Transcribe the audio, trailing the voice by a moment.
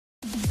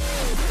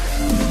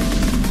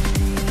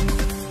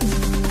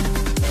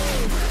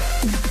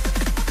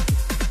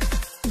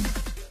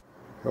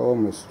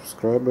Hello my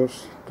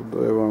subscribers,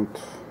 today I want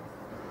to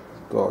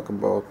talk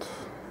about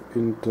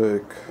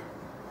intake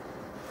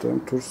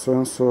temperature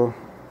sensor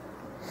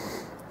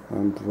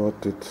and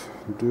what it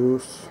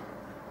does.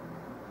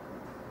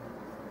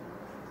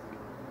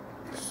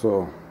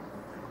 So,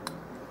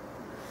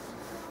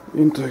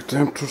 intake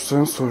temperature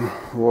sensor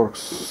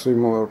works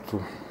similar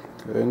to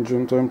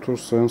engine temperature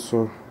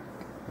sensor,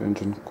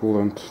 engine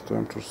coolant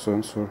temperature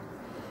sensor.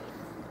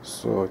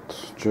 So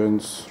it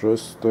changes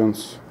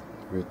resistance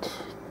with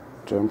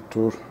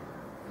temperature.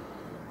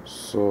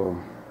 So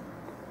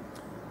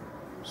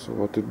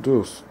what it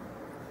does,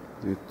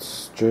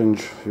 it's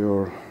change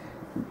your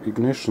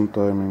ignition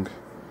timing.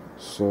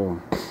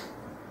 So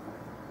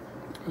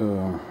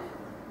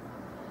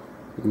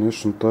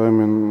ignition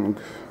timing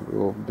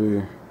will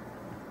be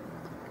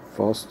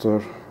faster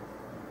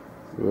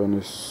when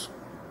it's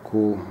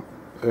cool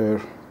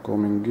air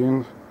coming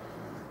in,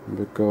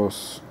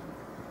 because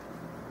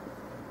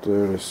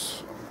there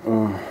is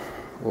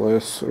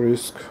less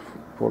risk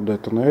for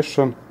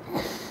detonation,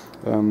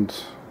 and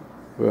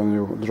when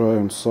you drive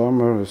in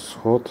summer it's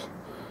hot,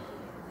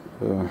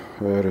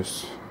 air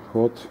is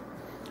hot,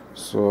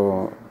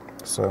 so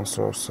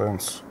sensor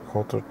sense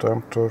hotter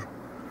temperature.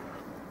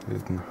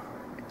 In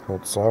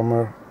hot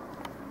summer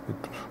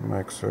it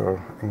makes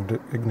your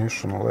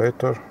ignition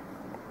later,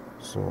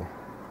 so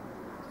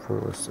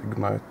fuels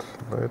ignite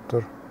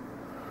later,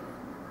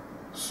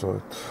 so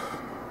it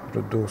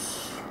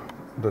reduces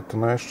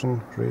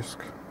detonation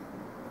risk.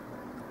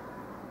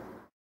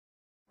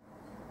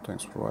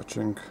 Thanks for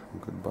watching,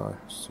 goodbye,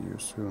 see you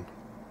soon.